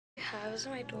have is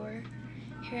my door.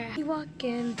 Here, you walk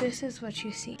in, this is what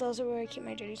you see. Those are where I keep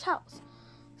my dirty towels.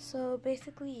 So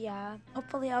basically, yeah,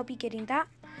 hopefully I'll be getting that.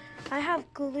 I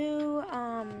have glue,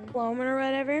 foam or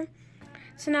whatever.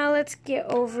 So now let's get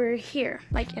over here,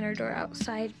 like inner door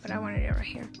outside, but I wanted it right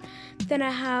here. Then I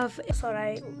have what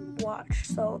I watched,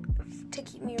 so to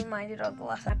keep me reminded of the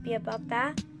last happy about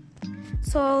that.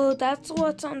 So that's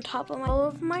what's on top of all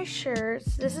of my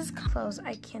shirts. This is clothes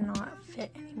I cannot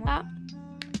fit anymore.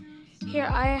 Here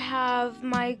I have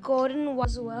my golden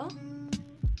as well.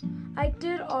 I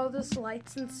did all this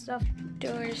lights and stuff,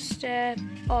 doorstep,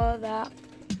 all that.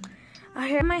 I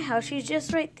hear my house, she's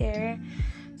just right there.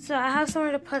 So I have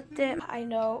somewhere to put them. I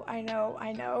know.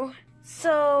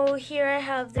 So here I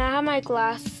have my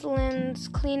glass lens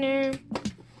cleaner,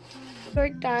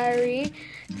 short diary.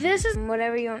 This is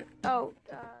whatever you want.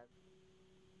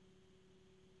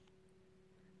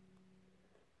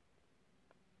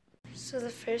 So the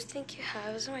first thing you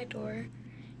have is my door.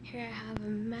 Here I have a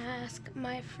mask.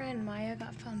 My friend Maya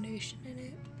got foundation in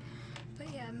it.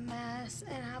 But yeah, mask,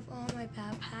 and I have all my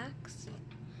backpacks.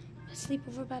 My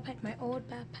sleepover backpack, my old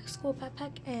backpack, school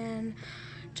backpack, and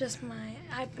just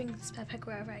I bring this backpack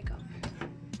wherever I go.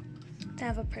 I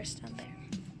have a purse down there.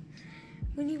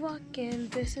 When you walk in,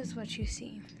 this is what you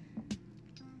see.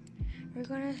 We're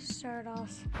gonna start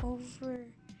off over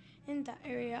in that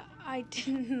area. I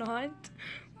did not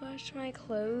wash my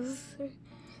clothes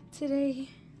today,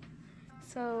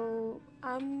 so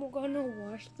I'm gonna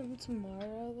wash them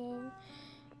tomorrow though.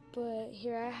 But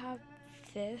here I have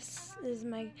this is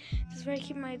where I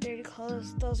keep my dirty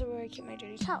clothes. Those are where I keep my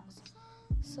dirty towels.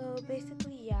 So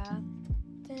basically, yeah.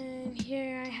 Then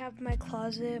here I have my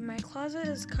closet. My closet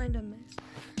is kind of messy.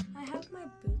 I have my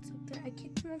boots up there. I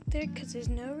keep them up there because there's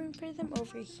no room for them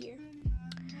over here.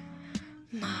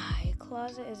 My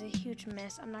closet is a huge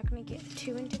mess. I'm not going to get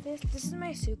too into this. This is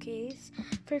my suitcase.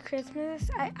 For Christmas,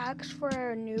 I asked for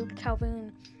a new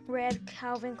red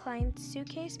Calvin Klein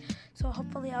suitcase. So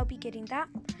hopefully I'll be getting that.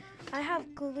 I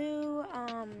have glue.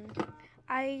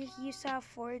 I used to have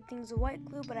 4 things of white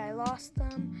glue, but I lost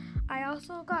them. I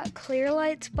also got clear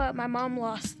lights, but my mom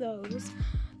lost those.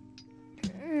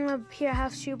 Up here I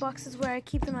have shoe boxes where I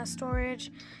keep them as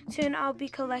storage. Soon I'll be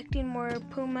collecting more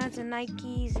Pumas and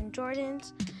Nikes and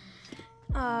Jordans.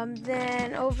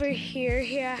 Then over here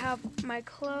I have my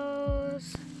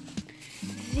clothes.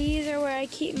 These are where I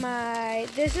keep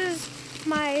this is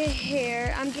my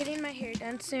hair. I'm getting my hair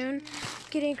done soon.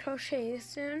 Getting crocheted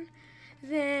soon.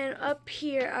 Then up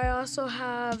here I also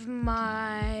have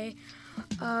my,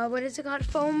 what is it called?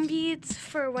 Foam beads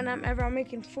for whenever I'm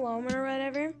making foam or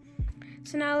whatever.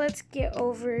 So now let's get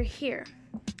over here.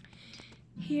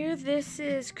 Here, this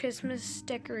is Christmas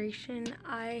decoration.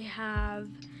 I have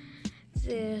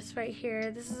this right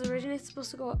here. This is originally supposed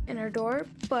to go in our door,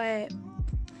 but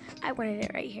I wanted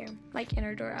it right here. Like in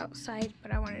our door outside,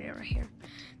 but I wanted it right here.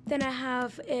 Then I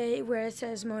have where it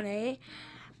says Monet.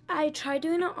 I tried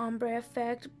doing an ombre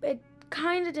effect, but it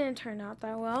kind of didn't turn out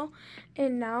that well,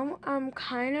 and now I'm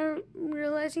kind of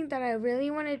realizing that I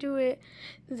really want to do it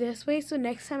this way, so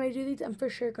next time I do these I'm for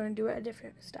sure going to do it a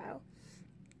different style.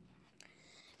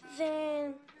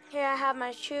 Then here I have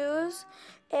my shoes.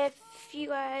 If you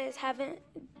guys haven't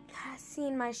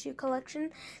seen my shoe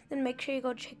collection, then make sure you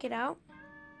go check it out.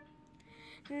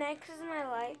 Next is my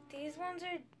light. These ones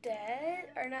are dead,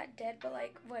 or not dead, but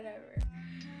like whatever,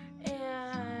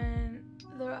 and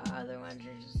the other ones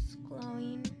are just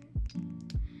glowing.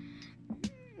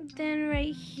 Then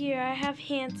right here I have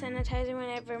hand sanitizer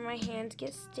whenever my hands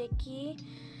get sticky.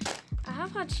 I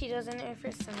have hot Cheetos in it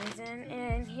for some reason.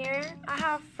 And here I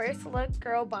have First Look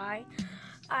Girl Bye.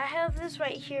 I have this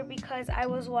right here because I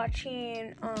was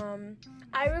watching,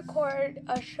 I record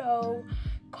a show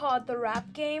called The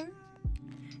Rap Game,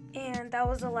 and that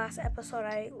was the last episode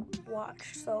I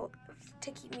watched, so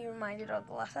to keep me reminded of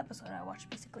the last episode I watched,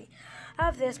 basically. I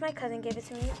have this, my cousin gave it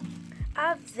to me. I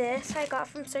have this I got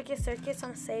from Circus,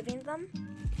 I'm saving them.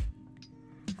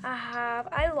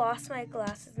 I lost my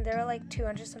glasses and they were like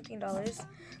 $200 something,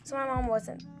 so my mom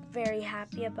wasn't very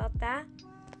happy about that.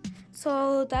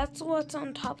 So that's what's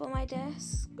on top of my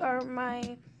desk, or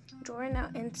my drawer. Now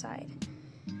inside.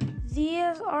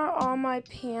 These are all my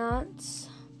pants.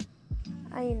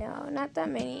 I know, not that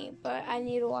many, but I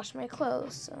need to wash my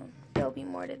clothes, so there'll be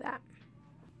more to that.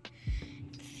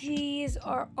 These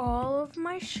are all of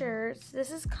my shirts.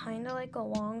 This is kind of like a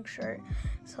long shirt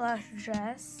 /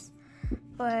 dress,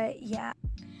 but yeah.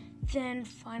 Then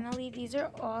finally, these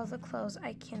are all the clothes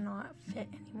I cannot fit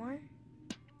anymore.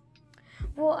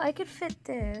 Well, I could fit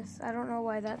this. I don't know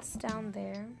why that's down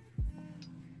there.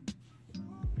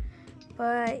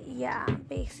 But yeah,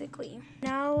 basically.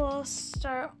 Now we'll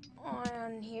start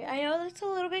on here. I know that's a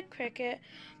little bit cricket,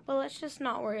 but let's just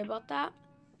not worry about that.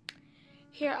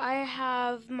 Here I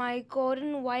have my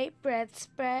golden white bread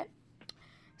spread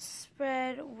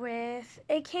with,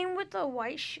 it came with a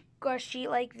white sheet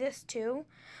like this too,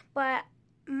 but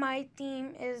my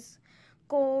theme is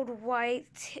gold,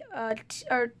 white,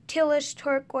 or tealish,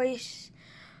 turquoise,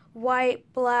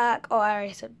 white, black, oh I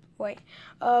already said white,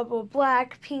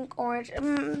 black, pink, orange,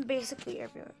 basically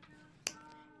everywhere.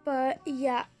 But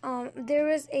yeah, there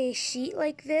was a sheet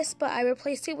like this, but I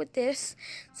replaced it with this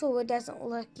so it doesn't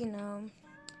look, you know,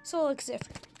 so it looks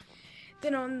different.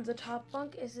 Then on the top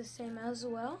bunk is the same as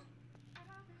well.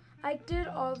 I did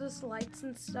all this lights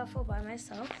and stuff all by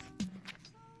myself.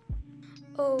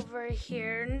 Over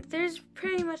here, there's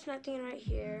pretty much nothing right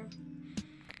here.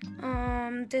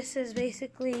 This is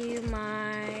basically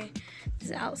this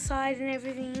is outside and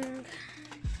everything.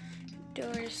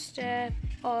 Doorstep,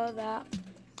 all that.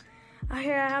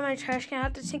 Here I have my trash can. I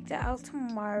have to take that out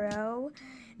tomorrow.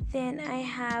 Then I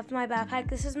have my backpack.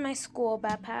 This is my school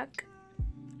backpack.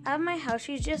 I have my house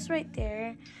shoes just right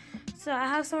there. So I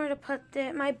have somewhere to put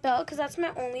my belt, because that's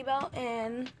my only belt.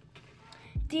 And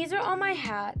these are all my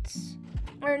hats.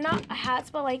 Or not hats,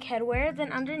 but like headwear.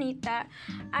 Then underneath that,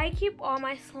 I keep all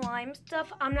my slime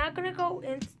stuff. I'm not going to go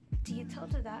into detail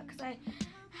to that because I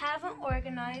haven't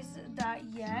organized that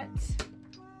yet.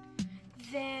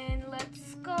 Then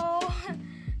let's go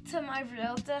to my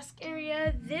real desk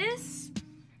area. This,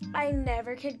 I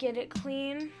never could get it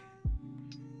clean.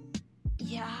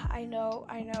 Yeah, I know.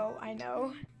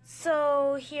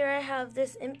 So here I have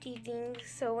this empty thing,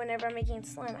 so whenever I'm making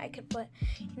slime, I could put,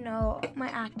 you know, my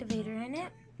activator in it.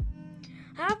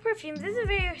 I have perfume. This is a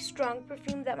very strong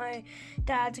perfume that my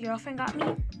dad's girlfriend got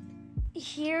me.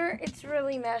 Here, it's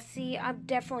really messy. I'm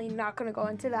definitely not going to go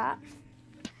into that.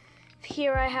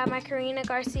 Here I have my Karina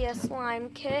Garcia slime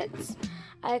kits.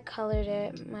 I colored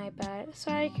it, my bad.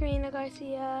 Sorry, Karina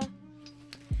Garcia.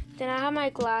 Then I have my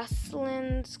glass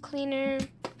lens cleaner.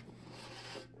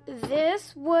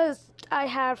 This I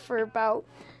had for about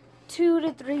 2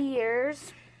 to 3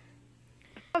 years.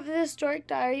 I have this Dork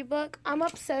Diary book. I'm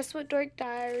obsessed with Dork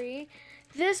Diary.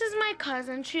 This is my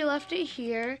cousin. She left it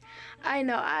here. I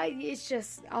know, it's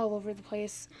just all over the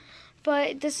place.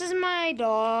 But this is my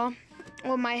doll,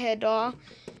 well, my head doll.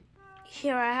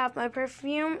 Here I have my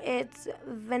perfume. It's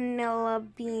Vanilla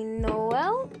Bean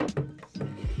Noel.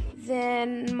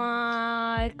 Then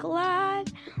my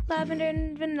Glad Lavender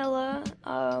and Vanilla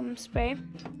spray.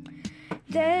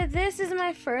 This is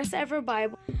my first ever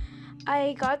Bible.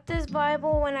 I got this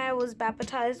Bible when I was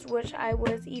baptized, which I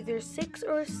was either 6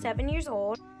 or 7 years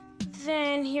old.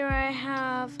 Then here I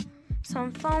have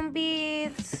some foam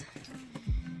beads,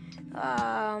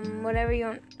 whatever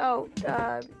you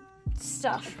want,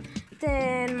 stuff.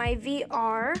 Then my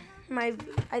VR,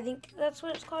 I think that's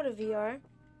what it's called, a VR.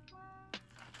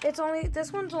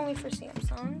 This one's only for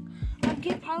Samsung.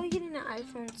 I'm probably getting an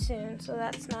iPhone soon, so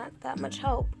that's not that much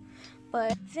help.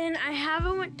 But then I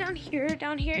haven't went down here.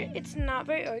 Down here, it's not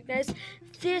very organized.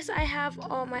 This, I have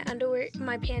all my underwear,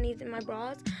 my panties, and my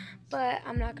bras. But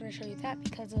I'm not going to show you that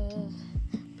because of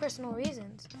personal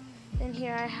reasons. Then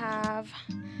here I have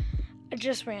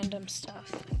just random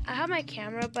stuff. I have my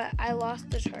camera, but I lost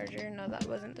the charger. No, that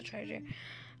wasn't the charger.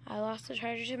 I lost the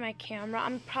charger to my camera.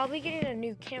 I'm probably getting a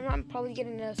new camera. I'm probably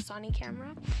getting a Sony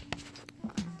camera.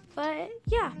 But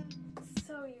yeah.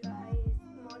 So you guys,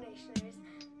 Monationers,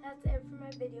 that's it for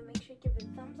my video. Make sure you give it a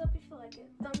thumbs up if you like it.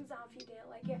 Thumbs down if you didn't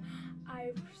like it.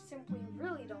 I simply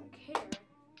really don't care.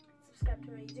 Subscribe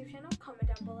to my YouTube channel. Comment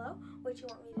down below what you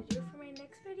want me to do for my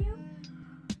next video.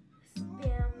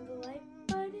 Spam the like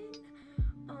button.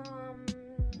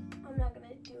 I'm not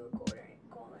gonna do a goal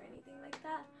or anything like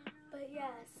that. But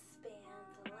yes, spam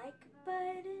the like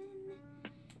button.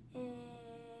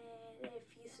 And if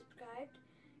you subscribed,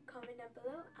 comment down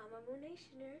below. I'm a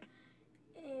Monationer.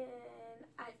 And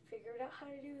I figured out how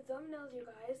to do thumbnails, you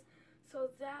guys. So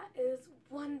that is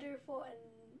wonderful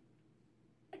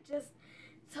and just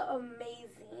so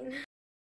amazing.